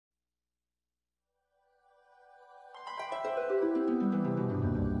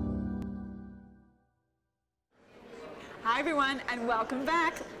everyone, and welcome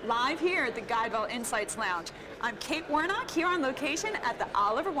back live here at the GuideWell Insights Lounge. I'm Kate Warnock here on location at the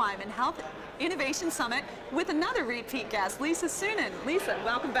Oliver Wyman Health Innovation Summit with another repeat guest, Lisa Suennen. Lisa,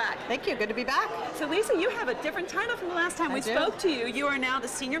 welcome back. Thank you, good to be back. So Lisa, you have a different title from the last time we spoke to you. You are now the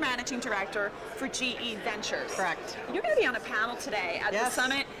Senior Managing Director for GE Ventures. Correct. You're going to be on a panel today at the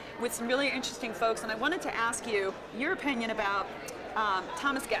summit with some really interesting folks, and I wanted to ask you your opinion about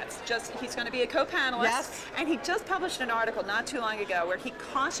Thomas Getz. He's going to be a co-panelist, and he just published an article not too long ago where he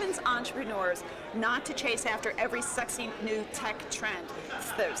cautions entrepreneurs not to chase after every sexy new tech trend.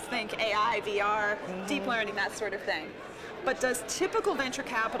 So think AI, VR, deep learning, that sort of thing. But does typical venture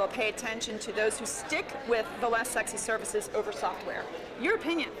capital pay attention to those who stick with the less sexy services over software? Your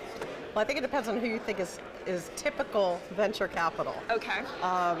opinion? Well, I think it depends on who you think is typical venture capital. Okay.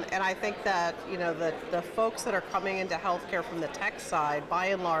 And I think that, you know, the folks that are coming into healthcare from the tech side, by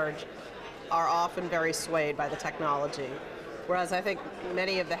and large, are often very swayed by the technology. Whereas I think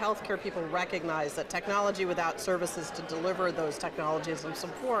many of the healthcare people recognize that technology without services to deliver those technologies in some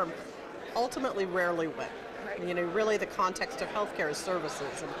form ultimately rarely win. Right. You know, really the context of healthcare is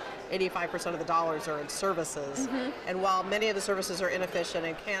services, and 85% of the dollars are in services. And while many of the services are inefficient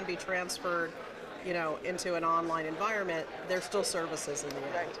and can be transferred, you know, into an online environment, they're still services in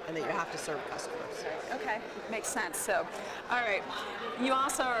the end, and that you have to serve customers. Okay, makes sense. So, all right, you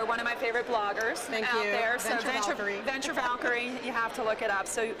also are one of my favorite bloggers out there. Venture Valkyrie, you have to look it up.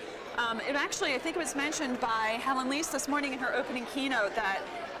 So, it actually, I think it was mentioned by Helen Leese this morning in her opening keynote that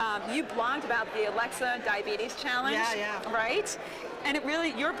you blogged about the Alexa Diabetes Challenge, right? And it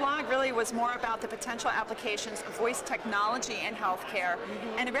really, your blog really was more about the potential applications of voice technology in healthcare,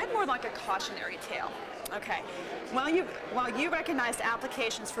 and it read more like a cautionary tale. Okay, while you recognized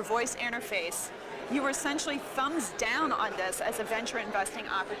applications for voice interface, you were essentially thumbs down on this as a venture investing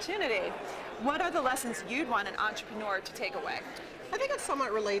opportunity. What are the lessons you'd want an entrepreneur to take away? I think it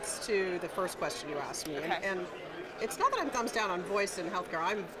somewhat relates to the first question you asked me, and it's not that I'm thumbs down on voice in healthcare.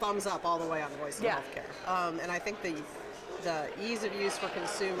 I'm thumbs up all the way on voice in healthcare, and I think the ease of use for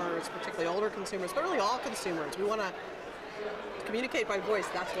consumers, particularly older consumers, but really all consumers, we want to communicate by voice.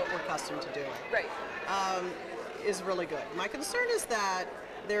 That's what we're accustomed to doing. Right. Is really good. My concern is that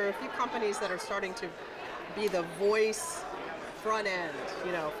there are a few companies that are starting to be the voice front end,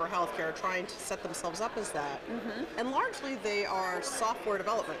 you know, for healthcare, trying to set themselves up as that. And largely they are software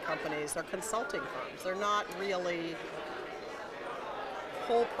development companies. They're consulting firms. They're not really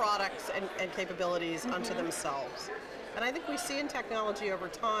whole products and capabilities unto themselves. And I think we see in technology over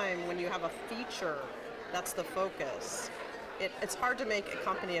time, when you have a feature that's the focus, it's hard to make a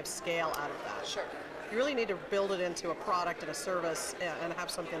company of scale out of that. Sure. You really need to build it into a product and a service and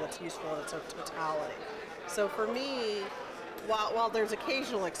have something that's useful in its totality. So for me, while there's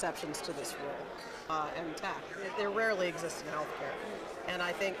occasional exceptions to this rule in tech, they rarely exist in healthcare. And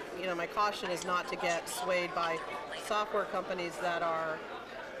I think, you know, my caution is not to get swayed by software companies that are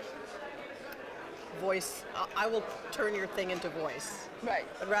voice, I will turn your thing into voice. Right.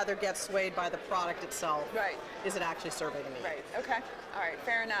 I'd rather get swayed by the product itself. Right. Is it actually serving me? Right, okay. All right,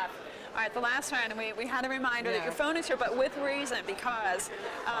 fair enough. All right, the last round, and we had a reminder that your phone is here, but with reason, because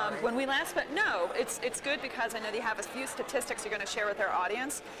when we last spoke, it's good because I know that you have a few statistics you're going to share with our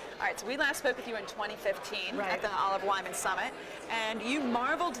audience. All right, so we last spoke with you in 2015 at the Oliver Wyman Summit, and you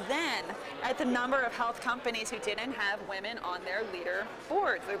marveled then at the number of health companies who didn't have women on their leader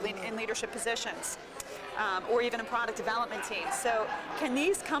boards, in leadership positions. Or even a product development team. So can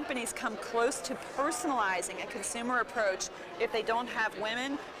these companies come close to personalizing a consumer approach if they don't have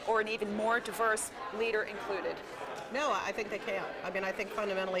women or an even more diverse leader included? No, I think they can. I mean, I think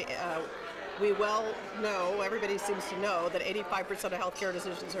fundamentally we well know, everybody seems to know, that 85% of healthcare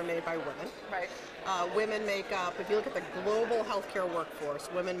decisions are made by women. Right. Women make up, if you look at the global healthcare workforce,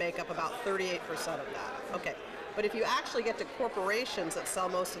 women make up about 38% of that. Okay. But if you actually get to corporations that sell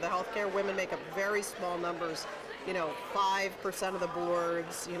most of the healthcare, women make up very small numbers, you know, 5% of the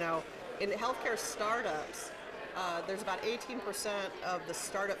boards, you know. In healthcare startups, there's about 18% of the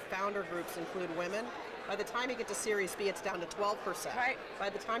startup founder groups include women. By the time you get to Series B, it's down to 12%. Right. By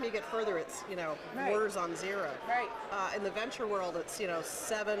the time you get further, it's, you know, borders on zero. Right. In the venture world, it's, you know,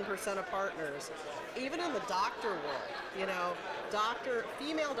 7% of partners. Even in the doctor world, you know,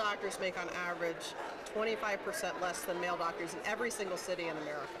 female doctors make on average 25% less than male doctors in every single city in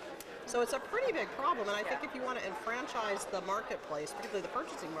America. So it's a pretty big problem, and I think if you want to enfranchise the marketplace, particularly the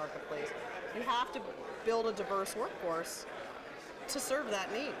purchasing marketplace, you have to build a diverse workforce to serve that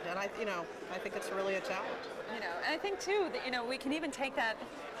need. And I think it's really a challenge. You know, and I think too that, we can even take that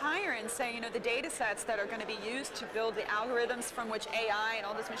higher and say, the data sets that are going to be used to build the algorithms from which AI and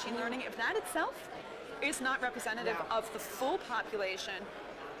all this machine learning, if that itself is not representative of the full population,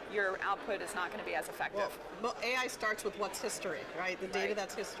 your output is not going to be as effective. Well, AI starts with what's history, right? The data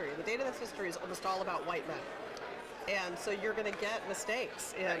that's history. The data that's history is almost all about white men. And so you're going to get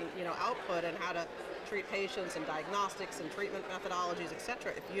mistakes in output and how to treat patients and diagnostics and treatment methodologies, et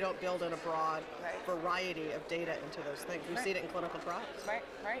cetera, if you don't build in a broad variety of data into those things. We've seen it in clinical trials. Right.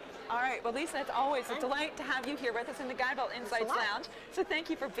 All right. Well, Lisa, it's always a delight to have you here with us in the GuideWell Insights Lounge. So thank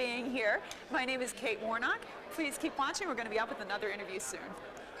you for being here. My name is Kate Warnock. Please keep watching. We're going to be up with another interview soon.